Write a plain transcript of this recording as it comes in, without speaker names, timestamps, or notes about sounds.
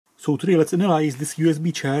So today let's analyze this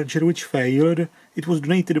USB charger which failed. It was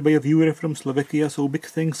donated by a viewer from Slovakia, so big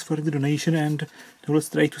thanks for the donation, and now let's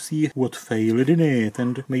try to see what failed in it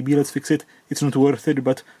and maybe let's fix it. It's not worth it,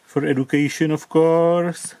 but for education of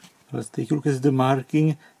course. Let's take a look at the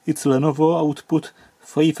marking. It's Lenovo output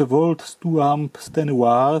 5 volts, 2 amps, 10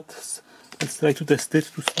 watts. Let's try to test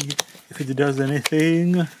it to see if it does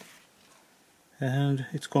anything. And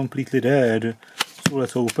it's completely dead. So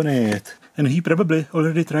let's open it. And he probably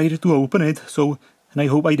already tried to open it, so, and I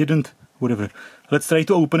hope I didn't, whatever. Let's try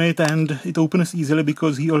to open it, and it opens easily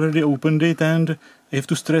because he already opened it, and I have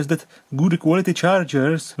to stress that good quality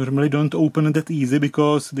chargers normally don't open that easy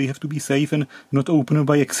because they have to be safe and not open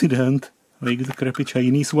by accident, like the crappy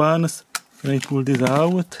Chinese ones. Can I pull this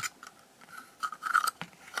out?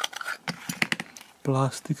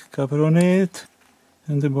 Plastic cover on it,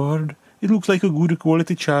 and the board. It looks like a good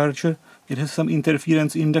quality charger. It has some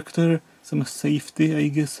interference inductor, some safety, I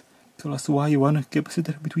guess, plus Y1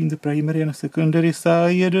 capacitor between the primary and secondary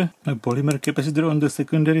side, a polymer capacitor on the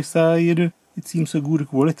secondary side. It seems a good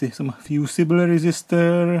quality, some fusible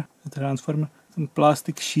resistor, a transformer, some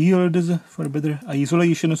plastic shields for better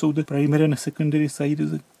isolation so the primary and secondary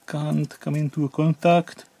sides can't come into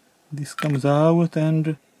contact. This comes out,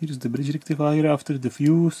 and here's the bridge rectifier after the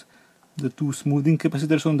fuse, the 2 smoothing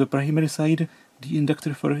capacitors on the primary side, the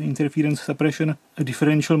inductor for interference suppression, a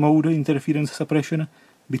differential mode interference suppression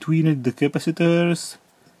between the capacitors,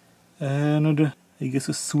 and I guess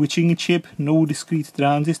a switching chip, no discrete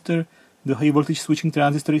transistor. The high voltage switching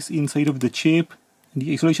transistor is inside of the chip.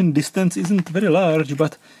 The isolation distance isn't very large,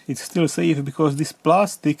 but it's still safe because this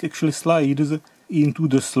plastic actually slides into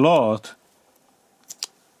the slot.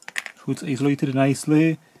 So it's isolated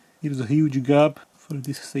nicely. Here's a huge gap for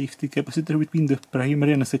this safety capacitor between the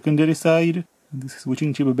primary and secondary side. This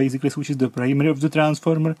switching chip basically switches the primary of the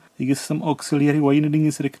transformer. I guess some auxiliary winding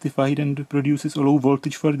is rectified and produces a low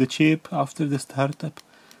voltage for the chip after the startup.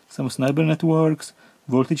 Some snubber networks,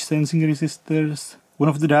 voltage sensing resistors. One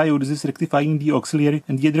of the diodes is rectifying the auxiliary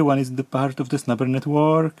and the other one is the part of the snubber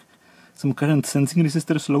network. Some current sensing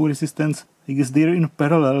resistors, low resistance. I guess they're in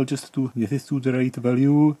parallel just to get it to the right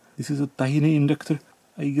value. This is a tiny inductor,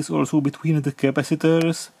 I guess also between the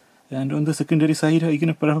capacitors. And on the secondary side I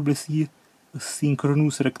can probably see a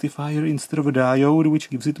synchronous rectifier instead of a diode, which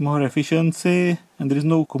gives it more efficiency. And there is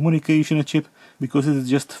no communication chip because it's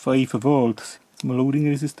just 5 volts. Some loading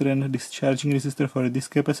resistor and a discharging resistor for this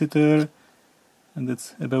capacitor. And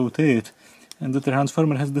that's about it. And the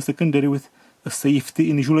transformer has the secondary with a safety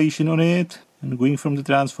insulation on it. And going from the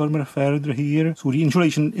transformer further here, so the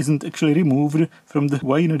insulation isn't actually removed from the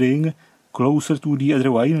winding closer to the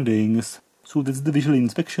other windings. So that's the visual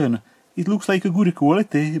inspection. It looks like a good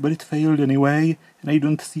quality, but it failed anyway, and I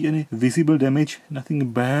don't see any visible damage,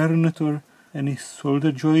 nothing burned or any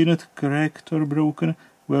solder joint cracked or broken.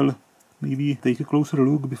 Well, maybe take a closer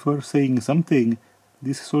look before saying something.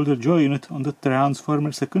 This solder joint on the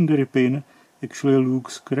transformer secondary pin actually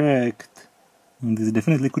looks cracked. And this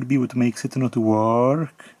definitely could be what makes it not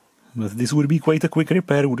work. But this would be quite a quick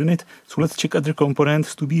repair, wouldn't it? So let's check other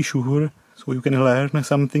components to be sure, so you can learn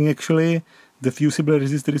something actually. The fusible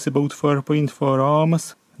resistor is about 4.4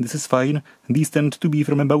 ohms. This is fine. These tend to be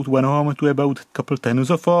from about 1 ohm to about a couple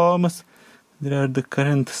tens of ohms. There are the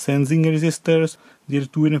current sensing resistors. They're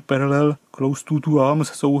 2 in parallel, close to 2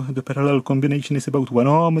 ohms, so the parallel combination is about 1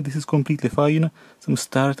 ohm. This is completely fine. Some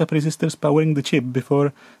startup resistors powering the chip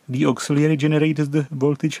before the auxiliary generates the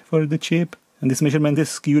voltage for the chip. And this measurement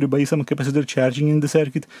is skewed by some capacitor charging in the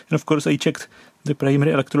circuit. And of course I checked the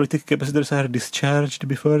primary electrolytic capacitors are discharged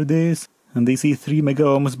before this. And they say 3 mega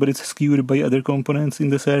ohms, but it's skewed by other components in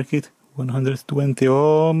the circuit. 120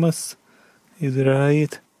 ohms is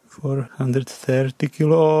right. 430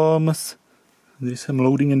 kilo ohms. There is some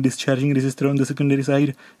loading and discharging resistor on the secondary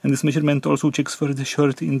side. And this measurement also checks for the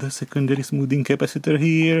short in the secondary smoothing capacitor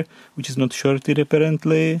here, which is not shorted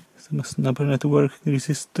apparently. Some snubber network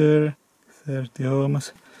resistor, 30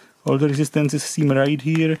 ohms. All the resistances seem right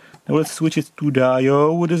here. Now let's switch it to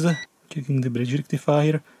diodes. Checking the bridge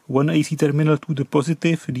rectifier. One AC terminal to the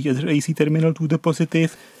positive, the other AC terminal to the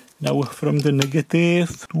positive. Now from the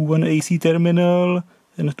negative to one AC terminal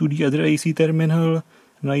and to the other AC terminal.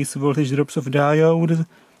 Nice voltage drops of diodes.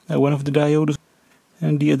 One of the diodes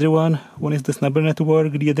and the other one is the snubber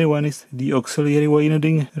network, the other one is the auxiliary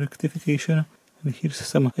winding rectification. And here's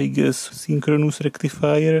some, I guess, synchronous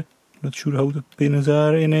rectifier. Not sure how the pins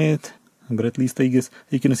are in it. But at least I guess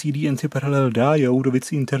I can see the anti-parallel diode of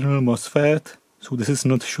its internal MOSFET. So this is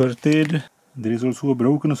not shorted. There is also a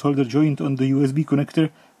broken solder joint on the USB connector,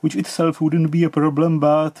 which itself wouldn't be a problem,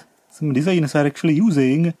 but some designers are actually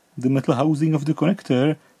using the metal housing of the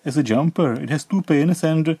connector as a jumper. It has 2 pins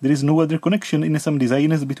and there is no other connection in some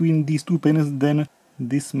designs between these 2 pins than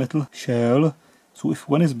this metal shell. So if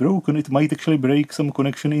one is broken, it might actually break some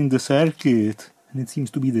connection in the circuit. And it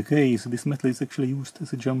seems to be the case. This metal is actually used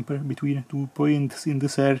as a jumper between 2 points in the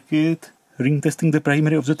circuit. Ring testing the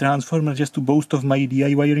primary of the transformer just to boast of my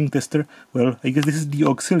DIY ring tester. Well, I guess this is the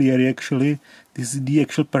auxiliary actually. This is the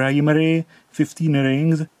actual primary, 15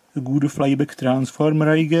 rings. A good flyback transformer,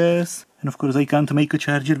 I guess. And of course I can't make a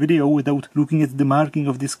charger video without looking at the marking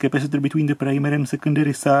of this capacitor between the primary and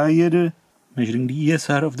secondary side. Measuring the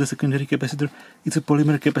ESR of the secondary capacitor, it's a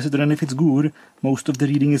polymer capacitor, and if it's good, most of the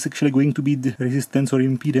reading is actually going to be the resistance or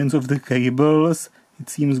impedance of the cables. It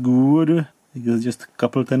seems good. I guess just a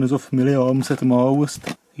couple tens of milliohms at most.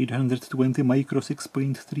 820 micro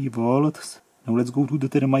 6.3 volts. Now let's go to the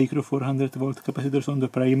 10 micro 400 volt capacitors on the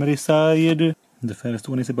primary side. The first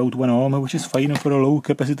one is about 1 ohm, which is fine for a low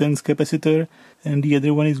capacitance capacitor, and the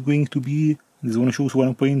other one is going to be, this one shows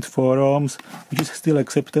 1.4 ohms, which is still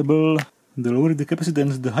acceptable. The lower the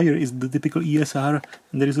capacitance, the higher is the typical ESR,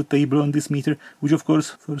 and there is a table on this meter, which of course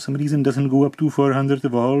for some reason doesn't go up to 400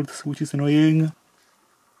 volts, which is annoying.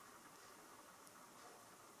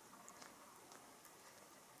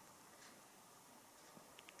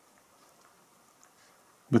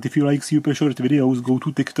 But if you like super short videos, go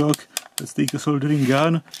to TikTok. Let's take a soldering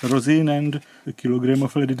gun, rosin and a kilogram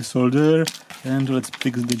of leaded solder, and let's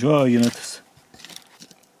fix the joints.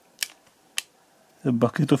 A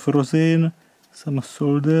bucket of rosin, some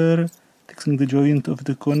solder, fixing the joint of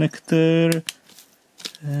the connector,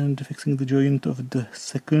 and fixing the joint of the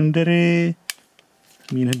secondary.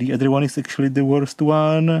 I mean, the other one is actually the worst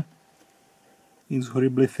one. It's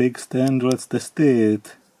horribly fixed, and let's test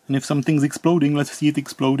it. And if something's exploding, let's see it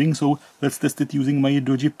exploding, so let's test it using my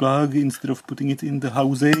dodgy plug instead of putting it in the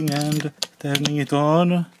housing and turning it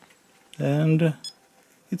on. And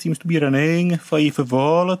it seems to be running 5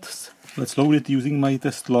 volts. Let's load it using my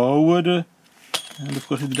test load. And of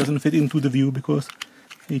course it doesn't fit into the view because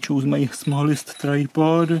I chose my smallest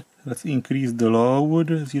tripod. Let's increase the load,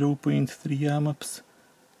 0.3 amps,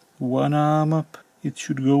 1 amp. It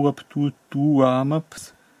should go up to 2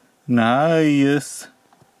 amps. Nice!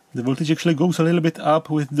 The voltage actually goes a little bit up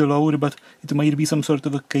with the load, but it might be some sort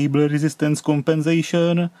of a cable resistance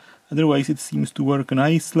compensation. Otherwise it seems to work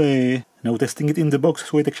nicely. Now testing it in the box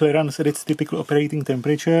so it actually runs at its typical operating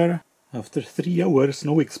temperature. After 3 hours,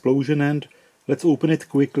 no explosion, and let's open it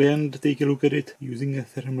quickly and take a look at it using a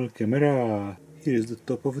thermal camera. Here is the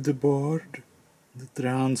top of the board, the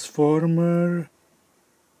transformer.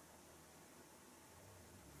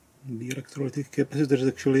 The electrolytic capacitor is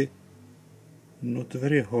actually not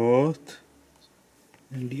very hot,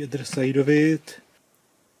 and the other side of it.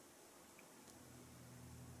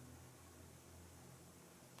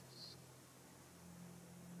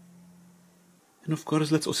 And of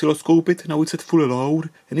course let's oscilloscope it. Now it's at full load,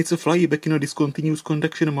 and it's a flyback in a discontinuous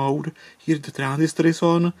conduction mode. Here the transistor is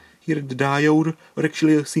on, here the diode, or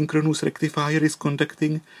actually a synchronous rectifier is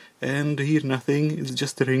conducting, and here nothing, it's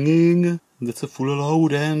just ringing. That's a full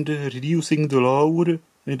load and reducing the load.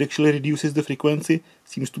 And it actually reduces the frequency,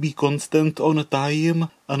 seems to be constant on a time,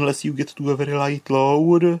 unless you get to a very light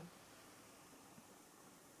load.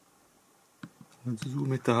 Let's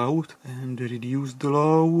zoom it out and reduce the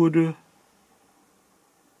load.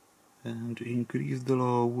 And increase the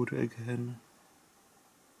load again.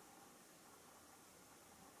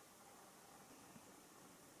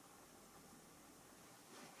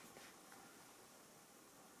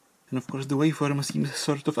 And of course the waveform seems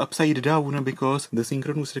sort of upside down because the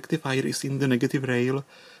synchronous rectifier is in the negative rail,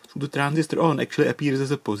 so the transistor on actually appears as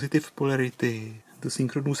a positive polarity. The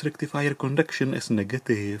synchronous rectifier conduction is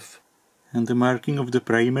negative. And the marking of the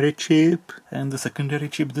primary chip, and the secondary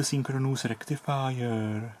chip the synchronous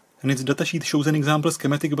rectifier. And its datasheet shows an example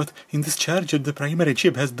schematic, but in this charger the primary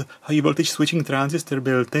chip has the high voltage switching transistor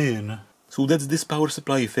built in. So that's this power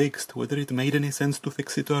supply fixed, whether it made any sense to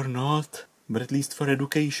fix it or not. But at least for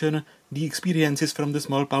education, the experiences from the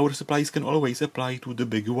small power supplies can always apply to the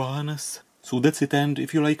big ones. So that's it, and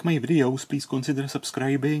if you like my videos, please consider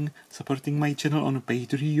subscribing, supporting my channel on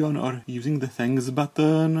Patreon or using the thanks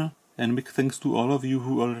button. And big thanks to all of you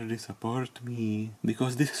who already support me,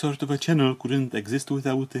 because this sort of a channel couldn't exist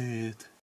without it.